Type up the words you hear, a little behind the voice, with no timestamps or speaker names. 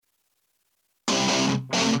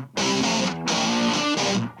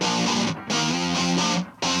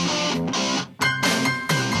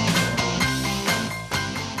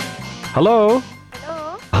Hello?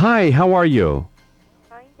 Hello? Hi, how are you?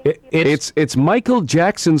 Fine, thank you. It's Michael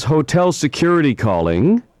Jackson's hotel security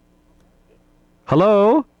calling.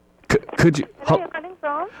 Hello? Could you... Hello, you're calling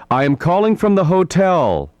from? I am calling from the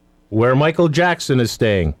hotel. Where Michael Jackson is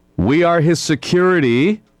staying. We are his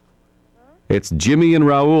security. It's Jimmy and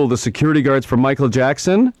Raul, the security guards for Michael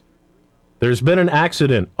Jackson. There's been an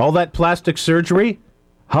accident. All that plastic surgery?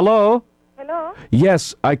 Hello? Hello?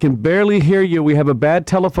 Yes, I can barely hear you. We have a bad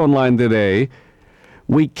telephone line today.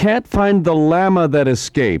 We can't find the llama that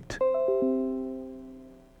escaped.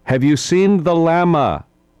 Have you seen the llama?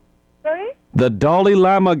 Sorry? The Dalai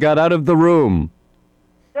Lama got out of the room.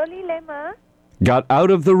 Dolly Lema? Got out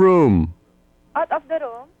of the room. Out of the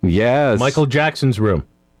room? Yes. Michael Jackson's room.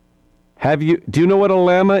 Do you know what a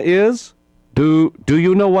llama is? Do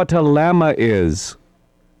you know what a llama is?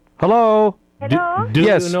 Hello? Hello? Do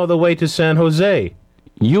Yes. you know the way to San Jose?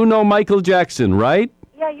 You know Michael Jackson, right?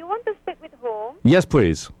 Yeah, you want to speak with whom? Yes,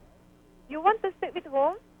 please. You want to speak with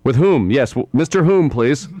whom? With whom? Yes, Mr. Whom,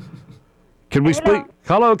 please. Can we Hello? speak?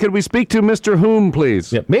 Hello, can we speak to Mr. Whom,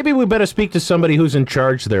 please? Yeah, maybe we better speak to somebody who's in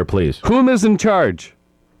charge there, please. Whom is in charge?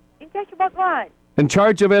 In charge about what? In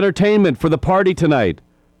charge of entertainment for the party tonight.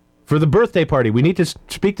 For the birthday party. We need to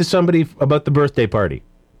speak to somebody about the birthday party.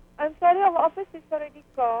 I'm sorry, our office is already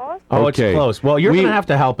closed. Oh, Okay. it's close. Well, you're going to have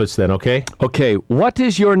to help us then, okay? Okay, what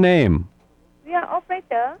is your name? We are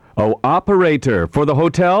operator. Oh, operator. For the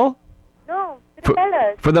hotel? No, to the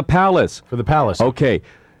palace. For the palace. For the palace. Okay.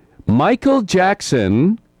 Michael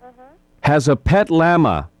Jackson has a pet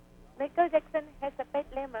llama. Michael Jackson has a pet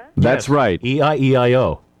llama. That's Yes. right.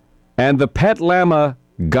 E-I-E-I-O. And the pet llama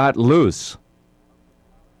got loose.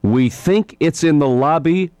 We think it's in the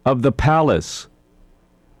lobby of the palace.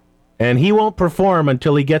 And he won't perform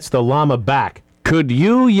until he gets the llama back. Could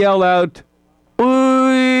you yell out,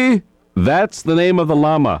 "Ooh"? That's the name of the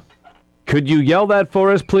llama. Could you yell that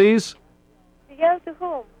for us, please? To yell to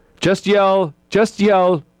whom? Just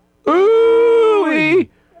yell, "Ooh"!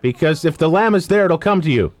 Because if the llama's there, it'll come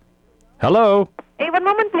to you. Hello? Hey, one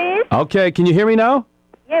moment, please. Okay, can you hear me now?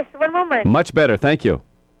 Yes, one moment. Much better, thank you.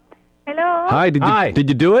 Hello? Hi, did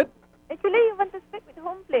you do it? Actually, you want to speak with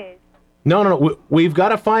whom, please? No. We've got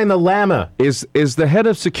to find the llama. Is the head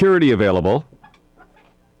of security available?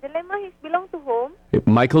 The llama is belong to whom?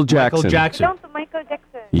 Michael Jackson. Michael Jackson. Belong to Michael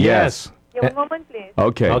Jackson. Yes. Yeah, one moment, please.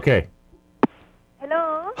 Okay. Okay.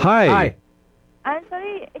 Hello? Hi. I'm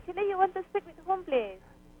sorry. Actually, you want to speak with whom, please?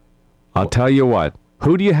 I'll tell you what.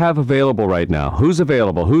 Who do you have available right now? Who's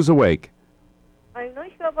available? Who's awake? I'm not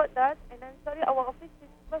sure about that, and I'm sorry, our office is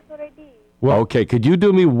closed already. Well, Okay, could you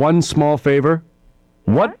do me one small favor?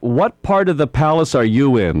 What part of the palace are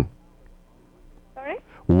you in? Sorry?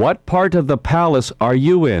 What part of the palace are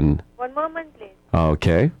you in? One moment, please.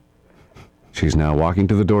 Okay. She's now walking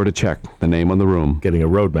to the door to check the name on the room. getting a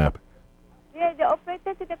road map. Yeah, the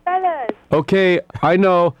operator to the palace. Okay, I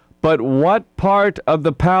know, but what part of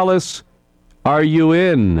the palace are you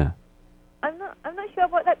in? I'm not sure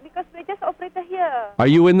about that because we're just operator here. Are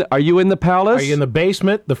you in the palace? Are you in the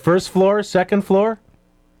basement, the first floor, second floor?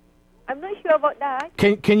 I'm not sure about that.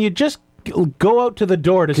 Can you just go out to the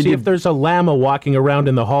door to see you- if there's a llama walking around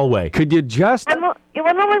in the hallway? Could you just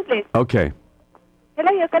One moment, please. Okay.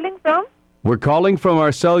 Hello, you're calling from? We're calling from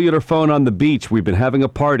our cellular phone on the beach. We've been having a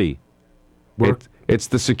party. It's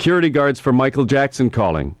the security guards for Michael Jackson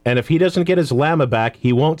calling. And if he doesn't get his llama back,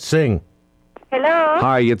 he won't sing. Hello?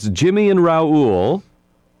 Hi, it's Jimmy and Raul.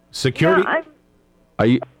 Security.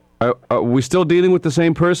 Yeah, Are we still dealing with the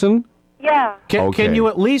same person? yeah. Can Okay. you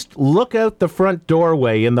at least look out the front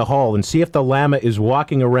doorway in the hall and see if the llama is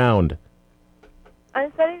walking around?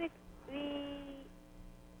 I'm sorry, we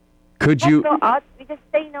Could won't you go out. We just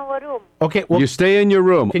stay in our room. Okay, well, you stay in your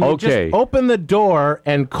room? can you Okay. just open the door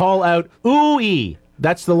and call out "Ooh-ee"?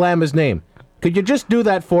 That's the llama's name. Could you just do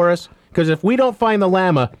that for us? Because if we don't find the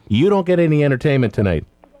llama, you don't get any entertainment tonight.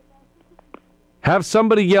 Have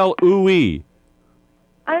somebody yell "ooh-ee."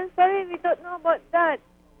 I'm sorry, we don't know about that.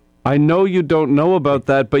 I know you don't know about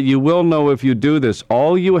that, but you will know if you do this.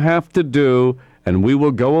 All you have to do, and we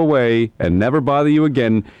will go away and never bother you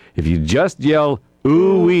again, if you just yell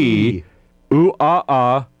 "ooh-ee,"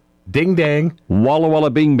 "ooh-ah-ah," Ding dang. "walla walla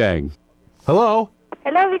bing bang." Hello?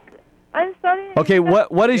 Hello, I'm sorry. Okay,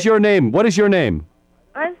 what is your name? What is your name?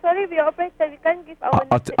 I'm sorry, we operator. We can't give our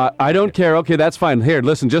name. I don't care. Okay, that's fine. Here,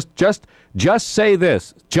 listen. Just say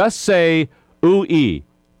this. Just say "ooh-ee."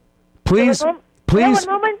 Please, Yeah, please.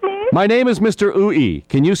 one moment, please. My name is Mr. Ooh-ee.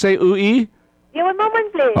 Can you say "ooh-ee"? Yeah, one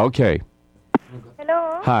moment, please. Okay.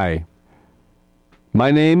 Hello? Hi.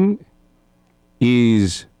 My name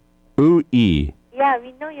is Ui, Yeah,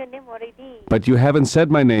 we know your name already. but you haven't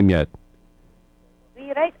said my name yet.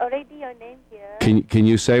 We write already your name here. Can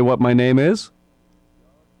you say what my name is?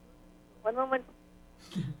 One moment.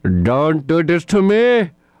 Don't do this to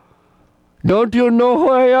me. Don't you know who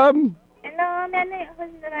I am? Hello, may I know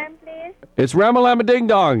who's the name, please? It's Ramalama Ding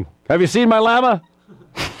Dong. Have you seen my llama?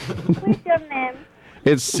 Who's your name?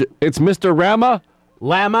 It's Mr. Rama.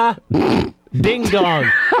 Llama. Ding dong.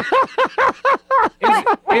 Why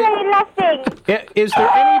are you laughing? Is there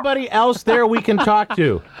anybody else there we can talk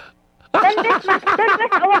to? Don't waste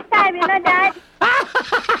our time, you know that?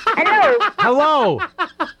 Hello? Hello.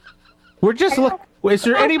 We're just look. Is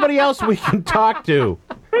there anybody else we can talk to?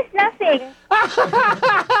 Who's laughing?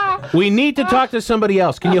 We need to talk to somebody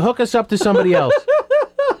else. Can you hook us up to somebody else?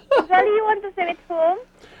 Sorry, you want to say it home?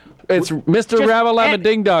 It's Mr. Ramalama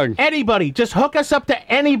Ding Dong. Anybody. Just hook us up to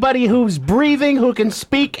anybody who's breathing who can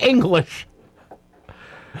speak English.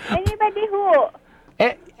 Anybody who?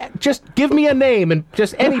 Just give me a name and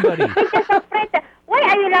just anybody. Just afraid. Why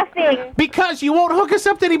are you laughing? Because you won't hook us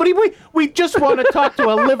up to anybody. We just want to talk to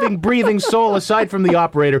a living, breathing soul aside from the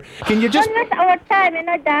operator. Can you just... Don't waste our time, you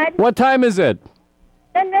know that? What time is it?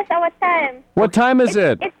 Don't waste our time. What time is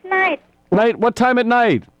it? It's night. Night? What time at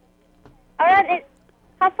night? Around it,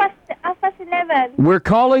 half past 11. We're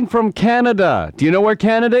calling from Canada. Do you know where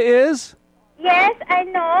Canada is? Yes, I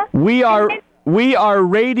know. We are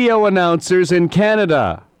radio announcers in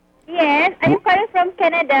Canada. Yes, are you calling from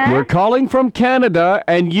Canada? We're calling from Canada,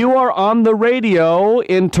 and you are on the radio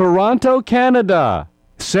in Toronto, Canada.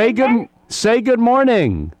 Say good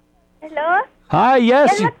morning. Hello? Hi,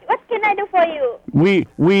 yes. Then what can I do for you?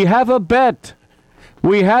 We have a bet.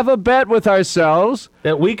 We have a bet with ourselves.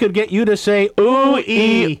 That we could get you to say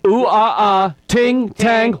Ooh-ee, ooh-ah-ah, ting,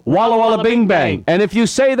 tang, walla walla bing bang. And if you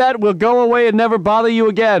say that, we'll go away and never bother you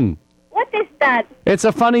again. What is that? It's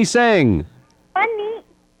a funny saying. Funny?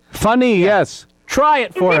 Funny, yes. Try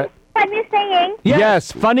it for Is it. it funny saying?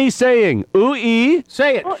 Yes, funny saying. Ooh-ee,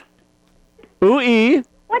 Say it. ooh-ee.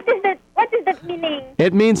 What is that meaning?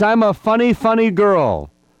 It means I'm a funny, funny girl.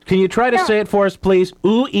 Can you try to say it for us, please?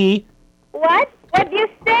 Ooh-ee. What? What do you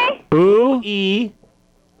say? Ooh-ee.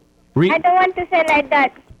 I don't want to say like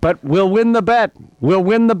that. But we'll win the bet. We'll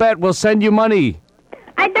win the bet. We'll send you money.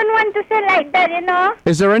 I don't want to say like that, you know?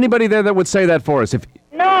 Is there anybody there that would say that for us?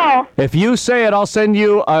 No. If you say it, I'll send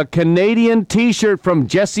you a Canadian T-shirt from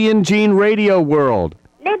Jesse and Jean Radio World.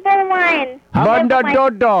 Little wine. Banda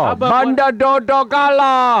dodo, banda dodo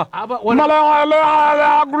gala. How about one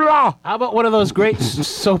of those great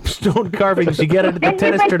soapstone carvings you get at the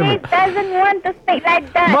tennis Everybody tournament? doesn't want to speak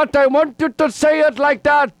like that. But I want you to say it like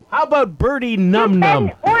that. How about Birdie Num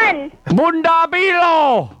Num? Then one. Bunda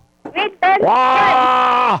bilo. Return.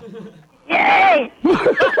 Wah! Yay.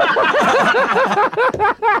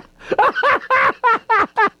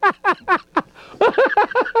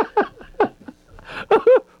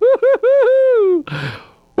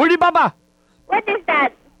 Uli Baba. What is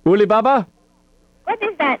that? Uli Baba. What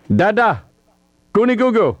is that? Dada. Kuni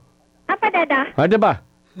gugu. Apa dada? Ada ba?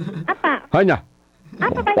 Apa? Hanya.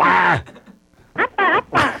 Apa ba? Wah!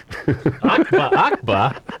 Apa? Akba.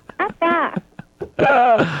 Apa?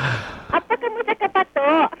 Apa kamu cakap pato?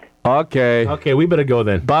 Okay. Okay, we better go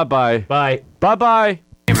then. Bye-bye. Bye. Bye-bye.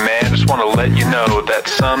 Hey man, just want to let you know that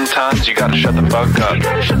sometimes you gotta shut the fuck up. You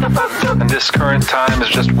gotta shut the fuck up. And this current time is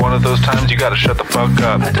just one of those times you gotta shut the fuck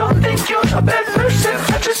up. I don't think you're a bad person.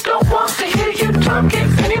 I just don't want to hear you talking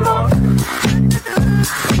anymore.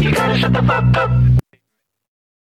 You gotta shut the fuck up.